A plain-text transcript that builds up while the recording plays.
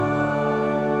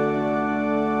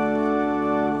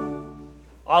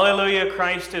Hallelujah,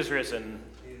 Christ is risen.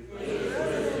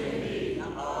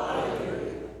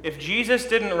 If Jesus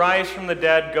didn't rise from the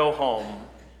dead, go home.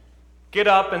 Get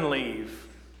up and leave.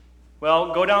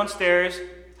 Well, go downstairs,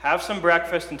 have some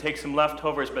breakfast, and take some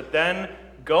leftovers, but then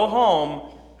go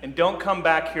home and don't come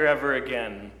back here ever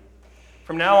again.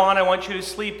 From now on, I want you to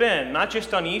sleep in, not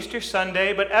just on Easter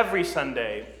Sunday, but every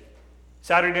Sunday.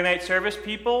 Saturday night service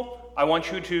people, I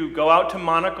want you to go out to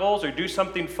Monocle's or do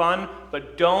something fun,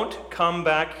 but don't come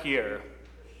back here.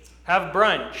 Have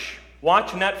brunch,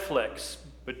 watch Netflix,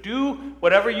 but do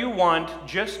whatever you want,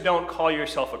 just don't call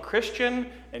yourself a Christian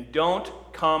and don't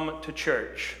come to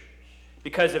church.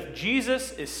 Because if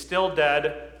Jesus is still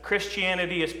dead,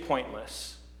 Christianity is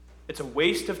pointless. It's a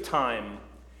waste of time.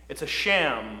 It's a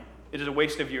sham. It is a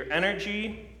waste of your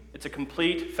energy. It's a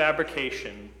complete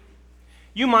fabrication.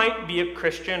 You might be a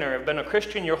Christian or have been a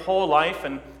Christian your whole life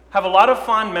and have a lot of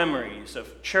fond memories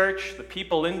of church, the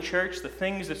people in church, the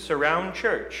things that surround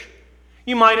church.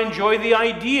 You might enjoy the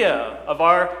idea of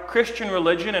our Christian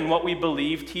religion and what we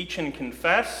believe, teach, and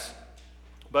confess.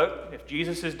 But if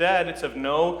Jesus is dead, it's of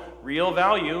no real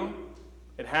value.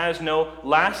 It has no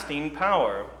lasting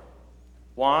power.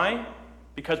 Why?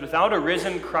 Because without a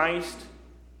risen Christ,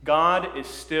 God is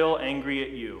still angry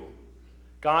at you.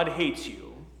 God hates you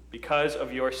because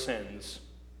of your sins.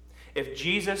 If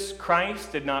Jesus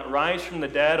Christ did not rise from the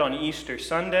dead on Easter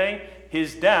Sunday,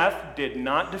 his death did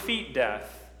not defeat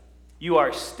death. You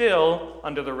are still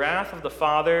under the wrath of the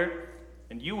Father,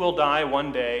 and you will die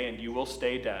one day, and you will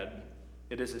stay dead.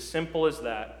 It is as simple as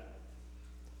that.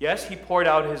 Yes, he poured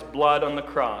out his blood on the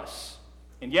cross.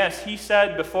 And yes, he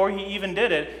said before he even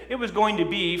did it, it was going to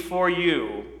be for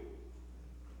you.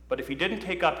 But if he didn't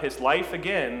take up his life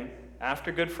again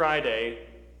after Good Friday,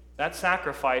 that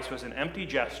sacrifice was an empty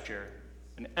gesture,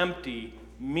 an empty,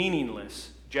 meaningless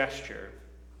gesture.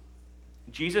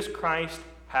 Jesus Christ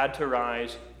had to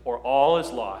rise, or all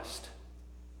is lost.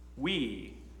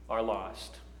 We are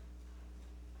lost.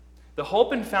 The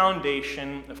hope and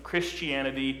foundation of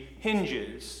Christianity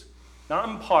hinges, not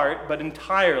in part, but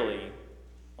entirely,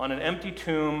 on an empty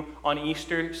tomb on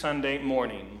Easter Sunday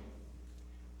morning.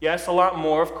 Yes, a lot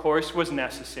more, of course, was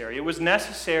necessary. It was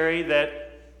necessary that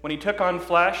when he took on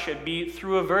flesh, it be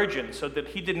through a virgin, so that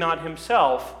he did not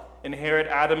himself inherit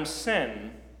Adam's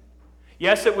sin.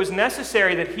 Yes, it was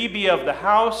necessary that he be of the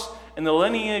house and the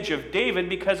lineage of David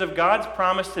because of God's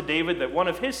promise to David that one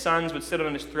of his sons would sit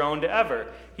on his throne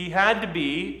forever. He had to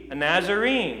be a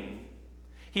Nazarene.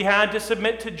 He had to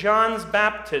submit to John's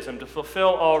baptism to fulfill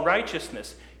all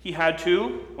righteousness. He had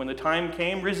to, when the time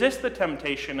came, resist the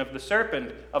temptation of the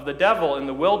serpent, of the devil in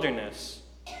the wilderness.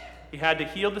 He had to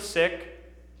heal the sick,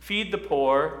 feed the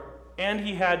poor, and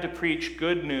he had to preach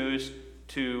good news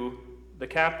to the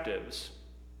captives.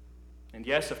 And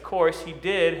yes, of course, he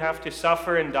did have to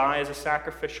suffer and die as a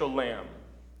sacrificial lamb.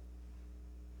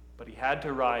 But he had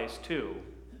to rise too.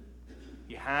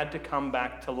 He had to come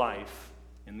back to life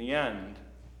in the end.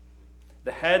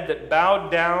 The head that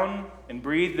bowed down and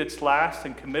breathed its last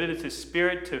and committed its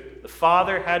spirit to the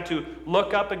Father had to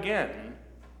look up again.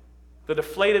 The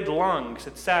deflated lungs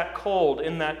that sat cold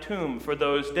in that tomb for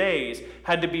those days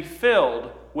had to be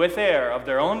filled with air of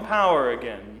their own power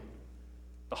again.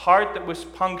 The heart that was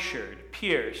punctured,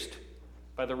 pierced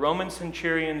by the Roman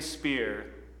centurion's spear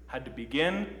had to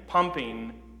begin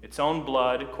pumping its own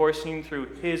blood coursing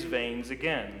through his veins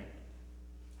again.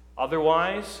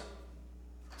 Otherwise,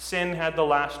 sin had the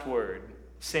last word.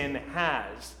 Sin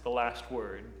has the last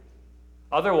word.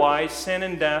 Otherwise, sin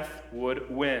and death would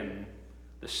win.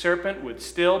 The serpent would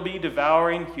still be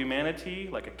devouring humanity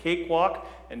like a cakewalk,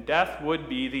 and death would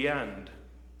be the end.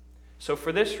 So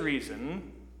for this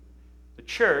reason, the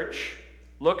church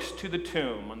looks to the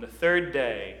tomb on the third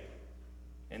day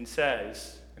and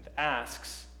says and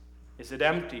asks, is it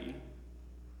empty?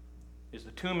 Is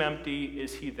the tomb empty?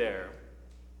 Is he there?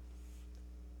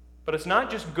 But it's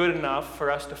not just good enough for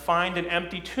us to find an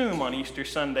empty tomb on Easter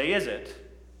Sunday, is it?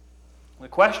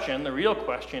 The real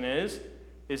question is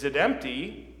it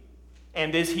empty?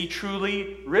 And is he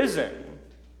truly risen?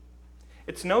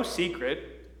 It's no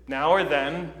secret, now or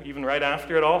then, even right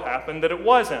after it all happened, that it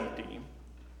was empty.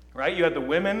 Right? You had the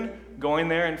women going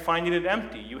there and finding it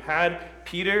empty. You had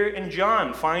Peter and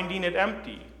John finding it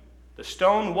empty. The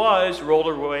stone was rolled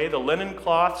away, the linen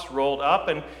cloths rolled up,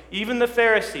 and even the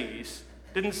Pharisees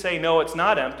didn't say, no, it's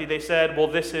not empty. They said, well,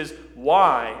 this is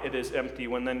why it is empty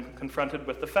when then confronted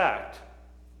with the fact.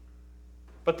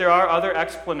 But there are other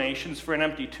explanations for an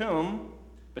empty tomb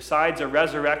besides a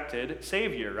resurrected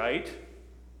Savior, right?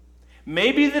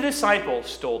 Maybe the disciples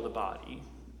stole the body.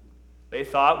 They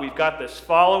thought, we've got this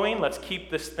following, let's keep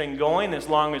this thing going as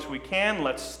long as we can.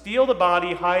 Let's steal the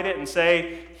body, hide it, and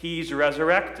say, he's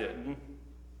resurrected.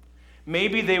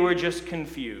 Maybe they were just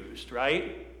confused,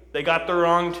 right? They got the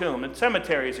wrong tomb. And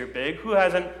cemeteries are big. Who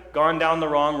hasn't gone down the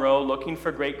wrong row looking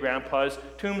for great-grandpa's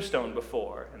tombstone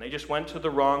before? And they just went to the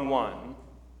wrong one.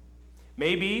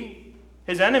 Maybe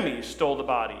his enemies stole the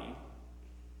body.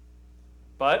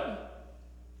 But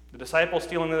the disciples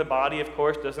stealing the body, of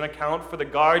course, doesn't account for the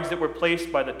guards that were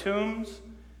placed by the tombs.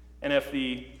 And if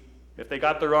they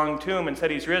got the wrong tomb and said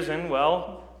he's risen,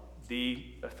 well, the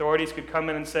authorities could come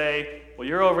in and say, well,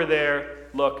 you're over there.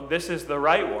 Look, this is the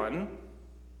right one.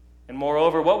 And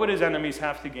moreover, what would his enemies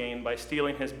have to gain by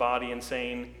stealing his body and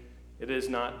saying, it is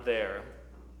not there?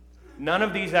 None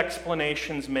of these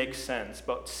explanations make sense,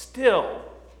 but still,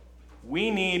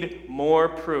 we need more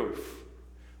proof.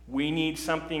 We need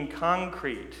something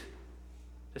concrete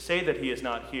to say that he is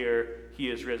not here, he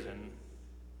is risen.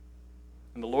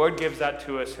 And the Lord gives that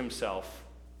to us himself.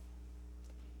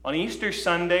 On Easter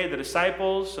Sunday, the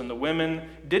disciples and the women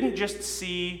didn't just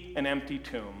see an empty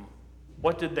tomb.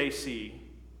 What did they see?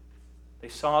 They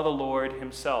saw the Lord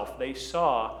himself. They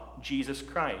saw Jesus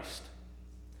Christ.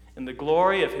 In the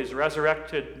glory of his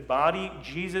resurrected body,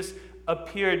 Jesus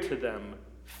appeared to them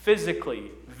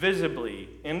physically, visibly,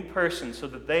 in person, so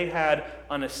that they had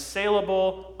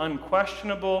unassailable,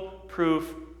 unquestionable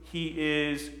proof he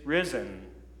is risen.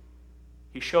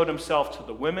 He showed himself to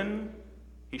the women.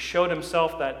 He showed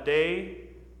himself that day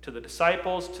to the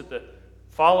disciples, to the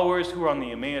followers who were on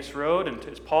the Emmaus Road, and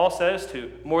as Paul says,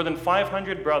 to more than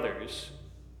 500 brothers.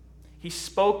 He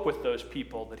spoke with those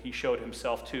people that he showed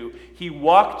himself to. He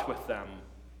walked with them.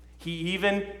 He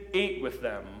even ate with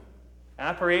them.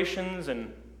 Apparitions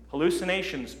and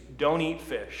hallucinations don't eat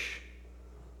fish.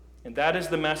 And that is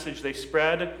the message they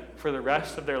spread for the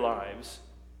rest of their lives.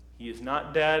 He is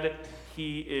not dead,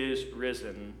 he is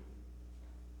risen.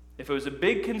 If it was a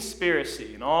big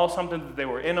conspiracy and all something that they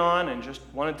were in on and just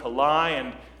wanted to lie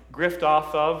and grift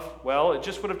off of, well, it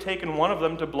just would have taken one of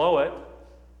them to blow it.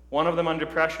 One of them under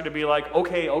pressure to be like,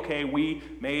 okay, we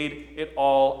made it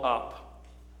all up.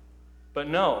 But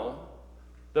no,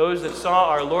 those that saw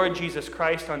our Lord Jesus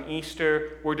Christ on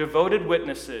Easter were devoted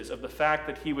witnesses of the fact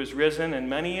that he was risen, and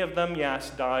many of them, yes,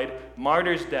 died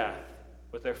martyr's death,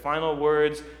 with their final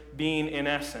words being, in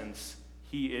essence,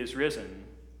 he is risen.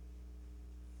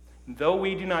 Though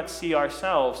we do not see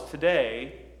ourselves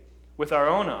today with our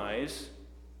own eyes,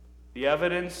 the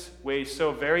evidence weighs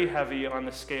so very heavy on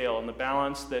the scale and the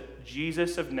balance that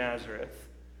Jesus of Nazareth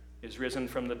is risen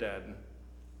from the dead.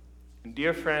 And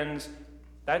dear friends,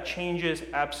 that changes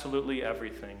absolutely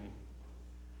everything.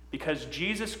 Because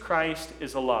Jesus Christ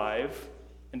is alive,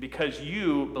 and because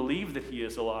you believe that he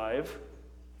is alive,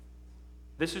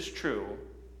 this is true.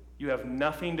 You have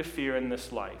nothing to fear in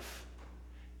this life.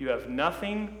 You have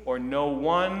nothing or no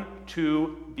one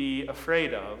to be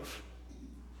afraid of.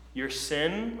 Your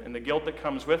sin and the guilt that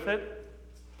comes with it,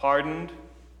 pardoned,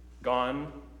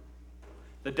 gone.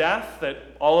 The death that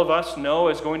all of us know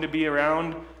is going to be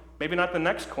around, maybe not the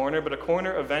next corner, but a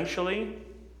corner eventually,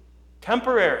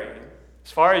 temporary.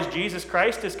 As far as Jesus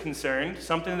Christ is concerned,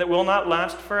 something that will not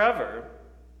last forever.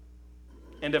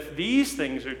 And if these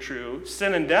things are true,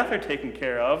 sin and death are taken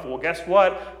care of, well, guess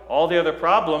what? All the other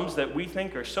problems that we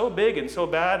think are so big and so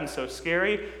bad and so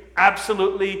scary,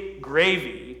 absolutely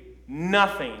gravy.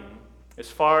 Nothing as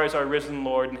far as our risen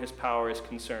Lord and his power is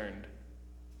concerned.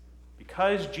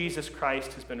 Because Jesus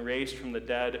Christ has been raised from the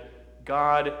dead,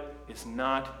 God is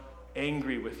not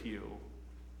angry with you.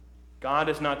 God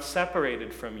is not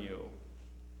separated from you.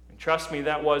 And trust me,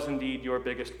 that was indeed your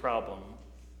biggest problem.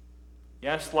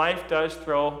 Yes, life does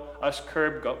throw us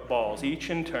curveballs, each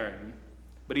in turn.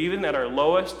 But even at our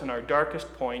lowest and our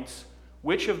darkest points,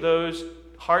 which of those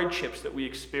hardships that we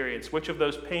experience, which of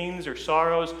those pains or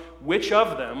sorrows, which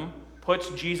of them puts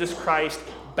Jesus Christ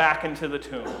back into the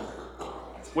tomb?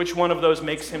 Which one of those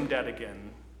makes him dead again?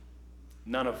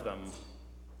 None of them.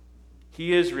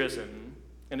 He is risen,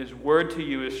 and his word to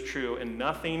you is true, and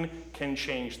nothing can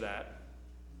change that.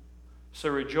 So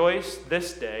rejoice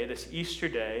this day, this Easter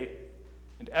day,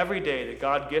 and every day that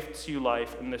God gifts you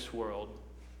life in this world.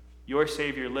 Your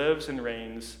Savior lives and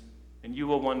reigns, and you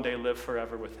will one day live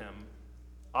forever with him.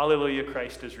 Alleluia,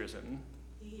 Christ is risen.